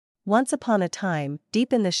Once upon a time,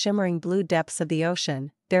 deep in the shimmering blue depths of the ocean,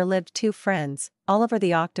 there lived two friends, Oliver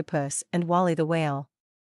the octopus and Wally the whale.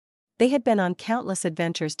 They had been on countless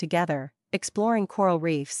adventures together, exploring coral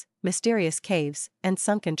reefs, mysterious caves, and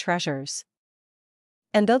sunken treasures.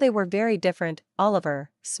 And though they were very different, Oliver,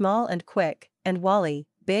 small and quick, and Wally,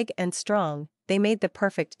 big and strong, they made the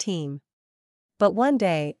perfect team. But one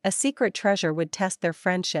day, a secret treasure would test their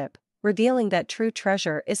friendship, revealing that true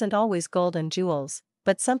treasure isn't always gold and jewels,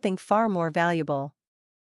 but something far more valuable.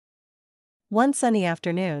 One sunny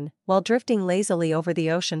afternoon, while drifting lazily over the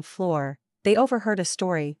ocean floor, they overheard a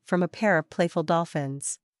story from a pair of playful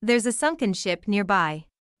dolphins. "There's a sunken ship nearby,"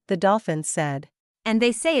 the dolphins said. "and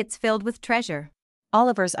they say it's filled with treasure."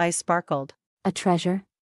 Oliver's eyes sparkled. A treasure?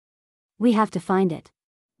 We have to find it.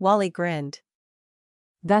 Wally grinned.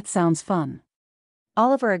 That sounds fun.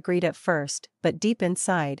 Oliver agreed at first, but deep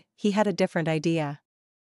inside, he had a different idea.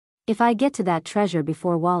 If I get to that treasure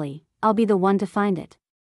before Wally, I'll be the one to find it.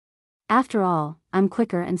 After all, I'm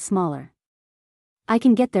quicker and smaller. I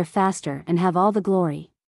can get there faster and have all the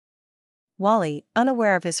glory. Wally,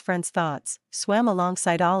 unaware of his friend's thoughts, swam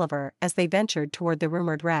alongside Oliver as they ventured toward the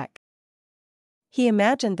rumored wreck. He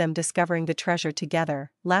imagined them discovering the treasure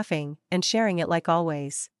together, laughing, and sharing it like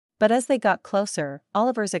always. But as they got closer,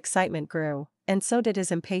 Oliver's excitement grew, and so did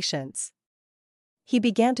his impatience. He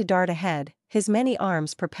began to dart ahead, his many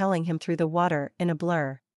arms propelling him through the water in a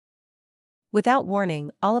blur. Without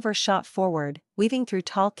warning, Oliver shot forward, weaving through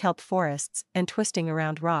tall kelp forests and twisting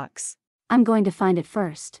around rocks. I'm going to find it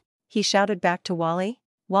first, he shouted back to Wally.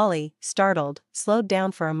 Wally, startled, slowed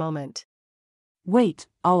down for a moment. Wait,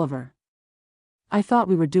 Oliver. I thought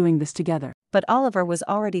we were doing this together. But Oliver was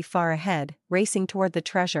already far ahead, racing toward the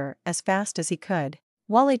treasure as fast as he could.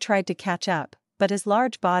 Wally tried to catch up, but his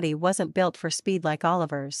large body wasn't built for speed like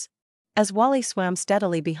Oliver's. As Wally swam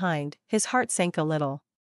steadily behind, his heart sank a little.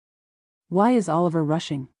 Why is Oliver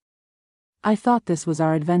rushing? I thought this was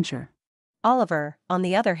our adventure. Oliver, on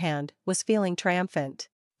the other hand, was feeling triumphant.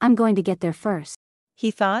 I'm going to get there first,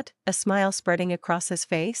 he thought, a smile spreading across his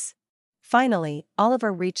face. Finally,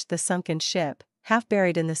 Oliver reached the sunken ship, half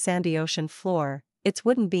buried in the sandy ocean floor, its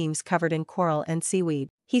wooden beams covered in coral and seaweed.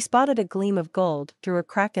 He spotted a gleam of gold through a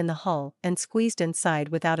crack in the hull and squeezed inside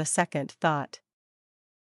without a second thought.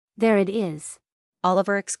 There it is,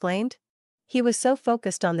 Oliver exclaimed. He was so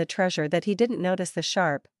focused on the treasure that he didn't notice the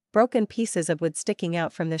sharp, broken pieces of wood sticking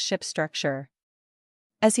out from the ship's structure.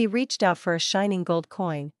 As he reached out for a shining gold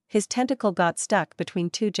coin, his tentacle got stuck between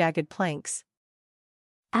two jagged planks.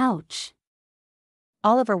 Ouch!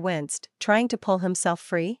 Oliver winced, trying to pull himself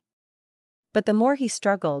free. But the more he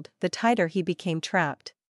struggled, the tighter he became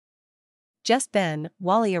trapped. Just then,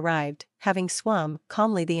 Wally arrived, having swum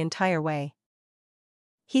calmly the entire way.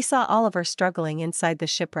 He saw Oliver struggling inside the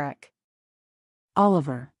shipwreck.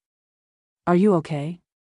 Oliver. Are you okay?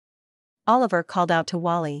 Oliver called out to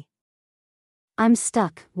Wally. I'm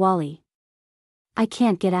stuck, Wally. I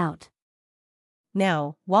can't get out.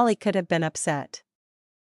 Now, Wally could have been upset.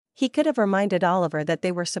 He could have reminded Oliver that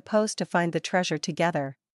they were supposed to find the treasure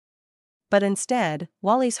together. But instead,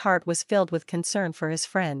 Wally's heart was filled with concern for his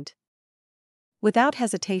friend. Without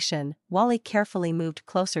hesitation, Wally carefully moved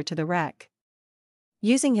closer to the wreck.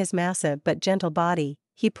 Using his massive but gentle body,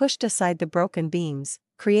 he pushed aside the broken beams,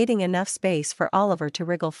 creating enough space for Oliver to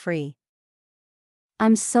wriggle free.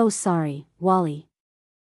 I'm so sorry, Wally.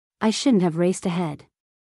 I shouldn't have raced ahead.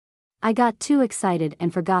 I got too excited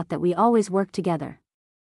and forgot that we always work together.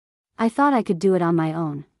 I thought I could do it on my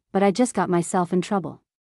own, but I just got myself in trouble.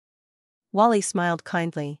 Wally smiled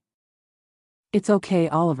kindly. It's okay,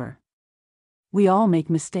 Oliver. We all make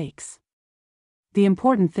mistakes. The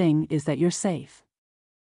important thing is that you're safe.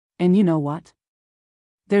 And you know what?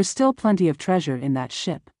 There's still plenty of treasure in that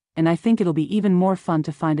ship, and I think it'll be even more fun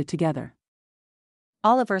to find it together.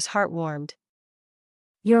 Oliver's heart warmed.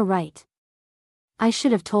 You're right. I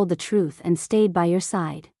should have told the truth and stayed by your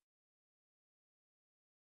side.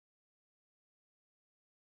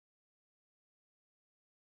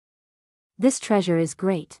 This treasure is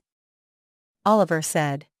great, Oliver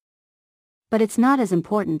said. but it's not as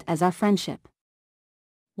important as our friendship.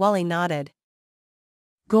 Wally nodded.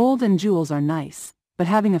 Gold and jewels are nice, but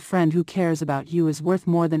having a friend who cares about you is worth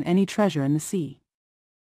more than any treasure in the sea.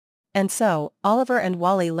 And so, Oliver and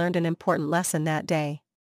Wally learned an important lesson that day.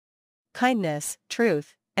 Kindness,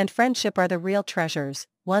 truth, and friendship are the real treasures,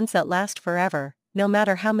 ones that last forever, no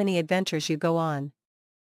matter how many adventures you go on.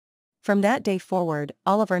 From that day forward,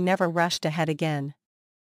 Oliver never rushed ahead again.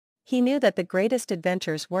 He knew that the greatest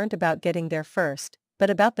adventures weren't about getting there first, but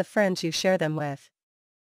about the friends you share them with.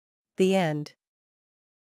 The end.